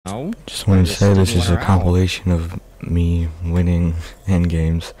No? Just wanted to say this is a Wow. compilation of me winning end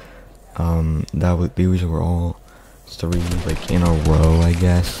games. These were all 3 like in a row, I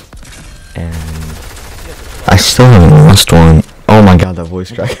guess. And I still haven't lost one. Oh my god, that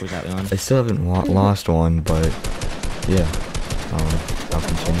voice crack. Was that on? I still haven't lost one, but yeah. I'll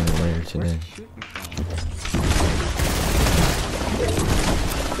continue later today.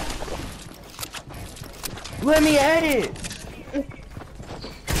 Let me edit!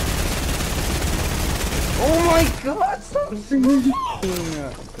 Oh my god, stop singing!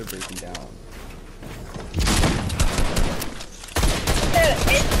 They're breaking down.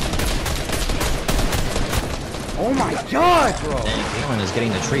 Oh my god, bro! Galen is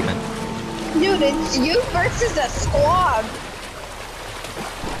getting the treatment. Dude, it's you versus a squad.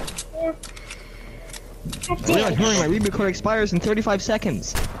 Leon, hurry, my reboot card expires in 35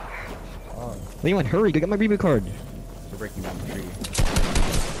 seconds. Leon, hurry, go get my reboot card. They're breaking down the tree.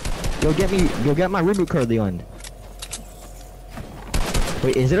 Go get my reboot card, Leon.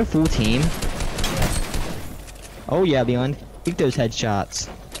 Wait, is it a full team? Oh yeah, Leon. Take those headshots.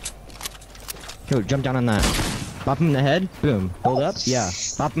 Go, jump down on that. Bop him in the head, boom. Hold up, yeah.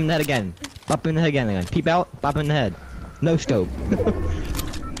 Bop him in the head again. Bop him in the head again, Leon. Peep out, bop him in the head. No scope.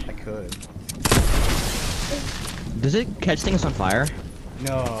 I could. Does it catch things on fire?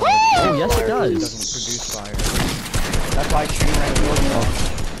 No. Oh, yes it It does. doesn't produce fire. That's why shooting right now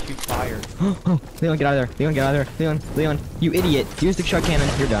shoots fire. Oh, Leon, get out of there. Leon, get out of there. Leon, you idiot. Use the shot cannon.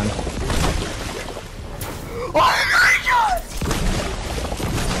 You're done. Oh my god!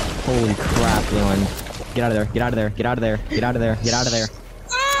 Holy crap, Leon. Get out of there. Get out of there. Get out of there. Get out of there. Get out of there.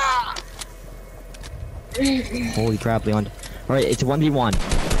 Holy crap, Leon. Alright, it's 1v1.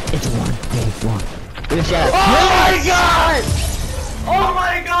 It's 1v1. Good shot. Oh my god! Oh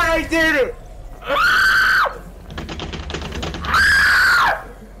my god, I did it!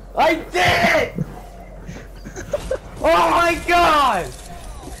 I did it! Oh my god!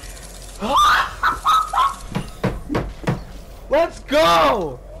 Let's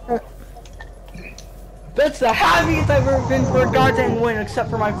go! That's the happiest I've ever been for a goddamn win, except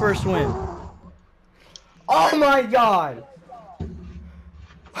for my first win. Oh my god!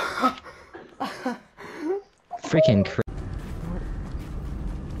 Freaking cra-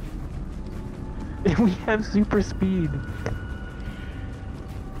 We have super speed.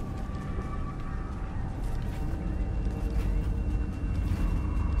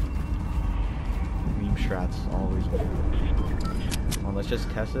 Meme strats always win. Well, let's just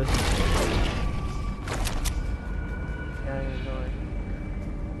test this. Yeah, I know it.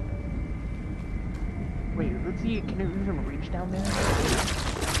 Wait, let's see. Can it even reach down there?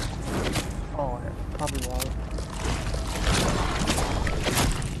 Oh, it probably won't.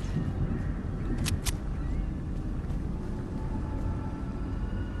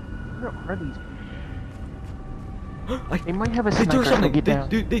 Where are these people? They might have a They sniper. threw something. Get down.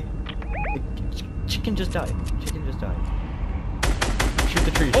 Chicken just died. Chicken just died. Shoot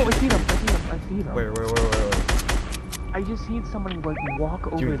the tree. Oh, I see them. I see them. Where? I just seen somebody like walk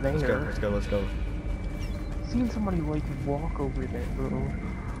over Dude, there. let's go. Seen somebody like walk over there, bro.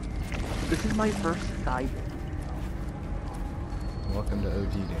 This is my first Skype. Welcome to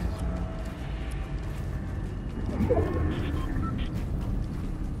OG Dance.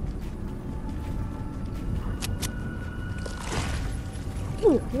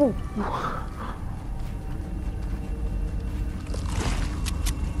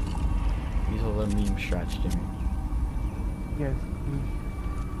 These are the meme strats, Jimmy. Yes.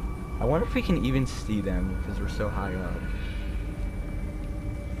 I wonder if we can even see them because we're so high up.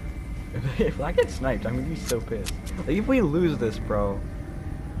 If I get sniped, I'm gonna be so pissed. Like, if we lose this, bro.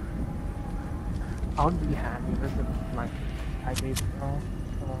 I'll be happy with my Skybase, bro.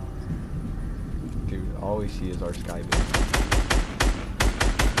 Dude, all we see is our sky base.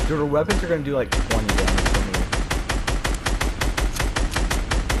 Dude, our weapons are gonna do like 20 damage to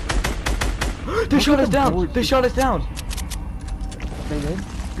me. They shot us down! They shot us down! They did?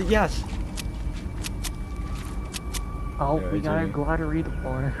 Yes! Oh, Yeah, we it's gotta okay. go out to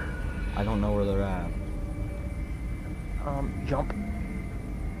redeploy. I don't know where they're at. Jump.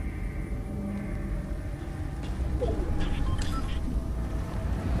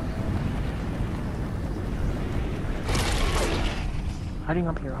 Hiding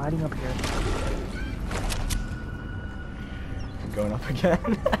up here, hiding up here. Going up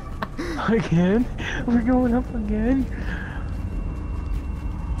again. Again? We're going up again?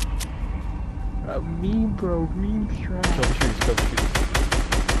 Meme, bro, meme Kill strat. the trees, kill the trees.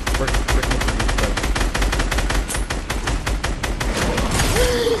 Break the trees, bro.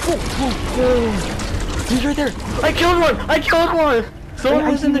 He's right there! I killed one! Someone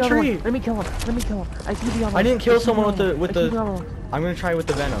Wait, was in the other one. tree. Let me kill him. Let me kill him. I see the other one. I didn't kill I see someone with other the one. I see other the. one. I'm gonna try with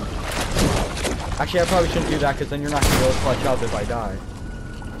the venom. Actually, I probably shouldn't do that because then you're not gonna be able to clutch up if I die.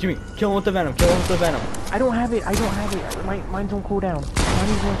 Jimmy, kill him with the venom. Kill him with the venom. I don't have it. I don't have it. Mine's on cooldown. Mine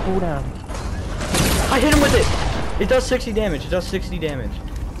is on cooldown. I hit him with it. It does 60 damage. It does 60 damage.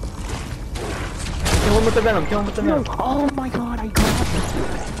 Kill him with the venom. Kill him with the venom. Oh my god, I got it.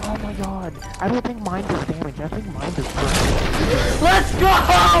 Oh my god. I don't think mine does damage. I think mine does damage. Let's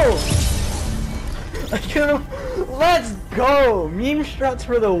go! I killed him. Let's go! Meme struts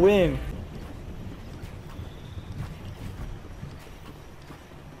for the win.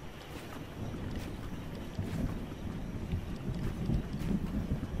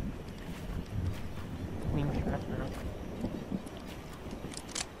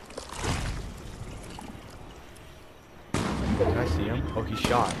 Did I see him? Oh, he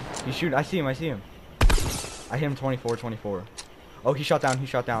shot. He's shooting. I see him. I see him. I hit him 24. Oh, he shot down. He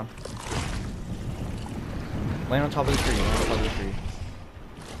shot down. Land on top of the tree. Land on top of the tree.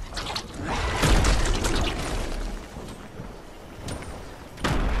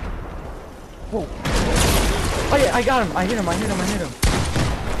 Whoa. Oh yeah, I got him. I hit him. I'm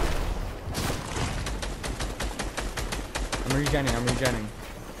regenning.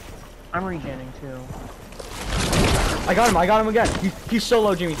 I'm regenning too. I got him again. He's so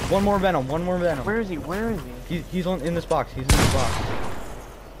low, Jimmy. One more venom. Where is he? He's in this box.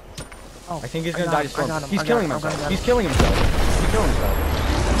 Oh, I think he's gonna die to storm. He's killing himself. himself.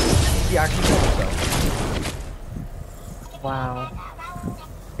 He actually killed himself. Wow.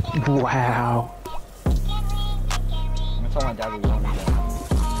 Wow. I'm gonna tell my dad we won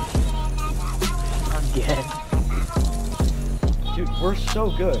Again. Dude, we're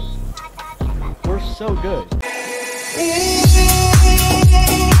so good. We're so good. Yeah.